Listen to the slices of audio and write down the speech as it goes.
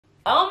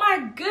Oh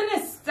my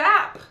goodness,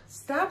 stop.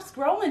 Stop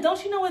scrolling.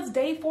 Don't you know it's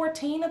day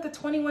 14 of the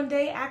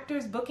 21-day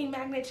Actors Booking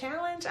Magnet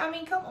Challenge? I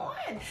mean, come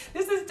on.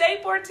 This is day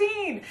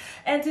 14.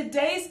 And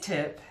today's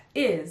tip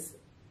is,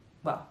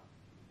 well,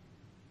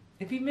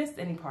 if you missed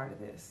any part of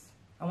this,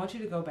 I want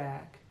you to go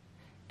back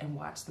and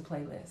watch the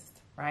playlist,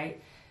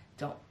 right?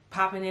 Don't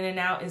popping in and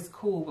out is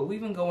cool, but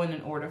we've been going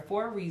in order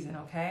for a reason,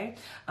 okay?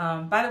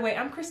 By the way,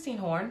 I'm Christine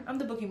Horn. I'm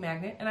the Booking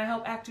Magnet, and I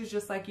help actors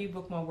just like you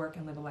book more work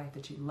and live a life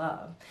that you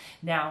love.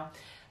 Now,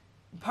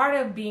 part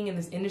of being in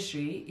this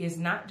industry is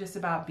not just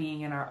about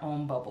being in our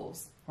own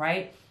bubbles,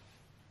 right?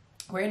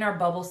 We're in our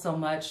bubble so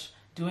much,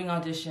 doing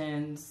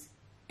auditions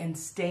and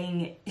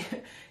staying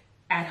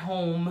at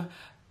home.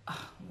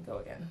 Oh, let me go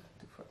again.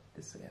 Do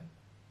this again.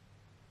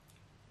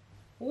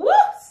 Woo!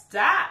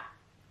 Stop!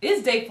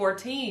 It's day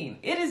 14.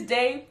 It is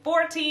day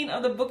 14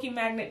 of the Booking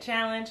Magnet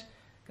Challenge.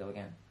 Go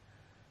again.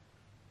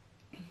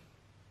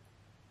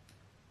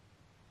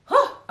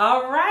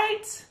 All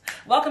right.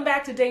 Welcome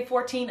back to day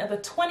 14 of the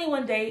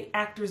 21-day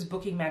Actors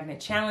Booking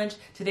Magnet Challenge.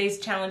 Today's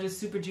challenge is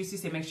super juicy,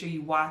 so make sure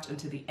you watch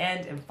until the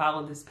end and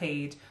follow this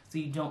page so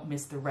you don't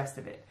miss the rest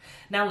of it.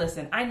 Now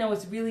listen, I know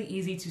it's really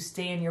easy to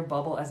stay in your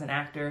bubble as an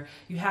actor.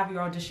 You have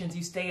your auditions,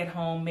 you stay at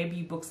home, maybe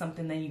you book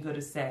something, then you go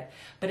to set.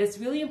 But it's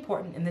really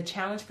important, and the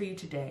challenge for you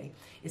today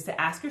is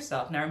to ask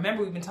yourself, now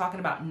remember we've been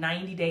talking about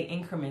 90-day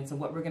increments and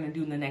what we're gonna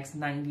do in the next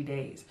 90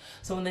 days.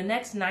 So in the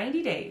next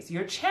 90 days,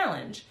 your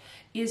challenge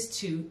is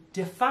to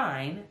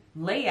define,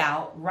 lay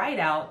out, write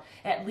out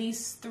at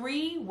least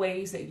 3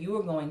 ways that you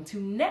are going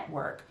to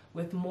network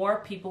with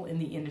more people in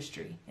the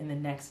industry in the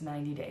next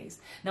 90 days.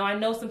 Now, I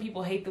know some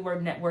people hate the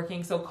word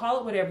networking, so call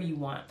it whatever you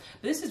want.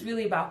 But this is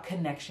really about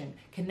connection,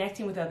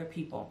 connecting with other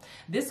people.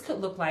 This could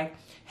look like,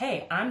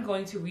 hey, I'm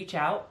going to reach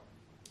out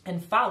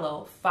and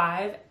follow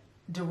 5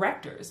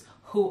 directors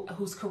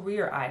whose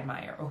career I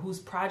admire or whose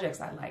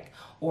projects I like,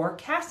 or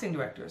casting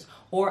directors,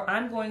 or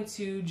I'm going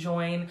to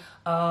join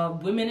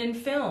women in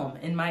film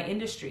in my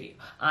industry.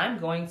 I'm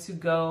going to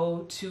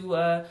go to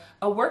a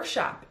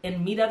workshop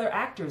and meet other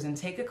actors and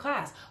take a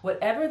class.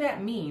 Whatever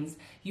that means,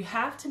 you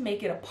have to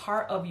make it a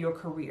part of your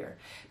career,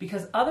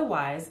 because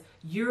otherwise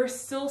you're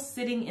still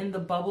sitting in the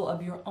bubble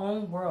of your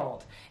own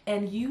world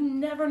and you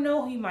never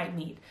know who you might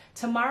meet.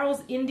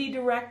 Tomorrow's indie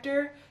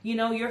director, you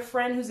know, your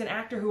friend who's an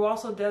actor who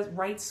also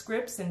writes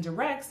scripts and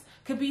directs,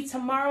 could be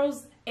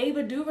tomorrow's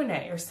Ava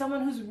DuVernay or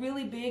someone who's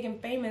really big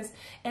and famous,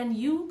 and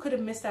you could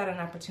have missed out on an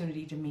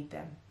opportunity to meet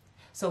them.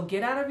 So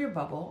get out of your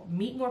bubble,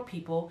 meet more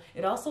people.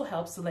 It also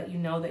helps to let you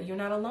know that you're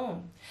not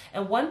alone.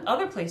 And one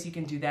other place you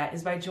can do that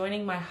is by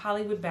joining my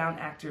Hollywood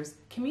Bound Actors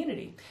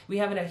community. We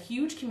have a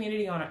huge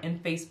community on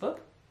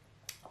Facebook,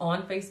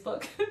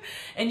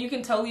 and you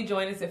can totally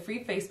join us, a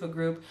free Facebook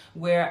group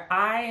where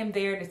I am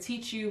there to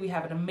teach you. We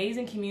have an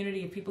amazing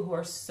community of people who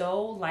are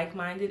so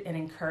like-minded and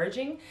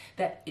encouraging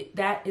that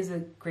that is a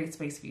great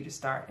space for you to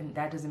start, and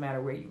that doesn't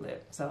matter where you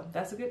live. So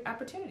that's a good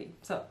opportunity.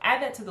 So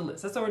add that to the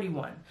list. That's already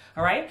one,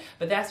 all right?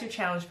 But that's your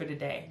challenge for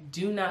today.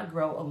 Do not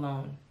grow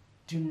alone.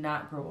 Do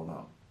not grow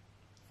alone.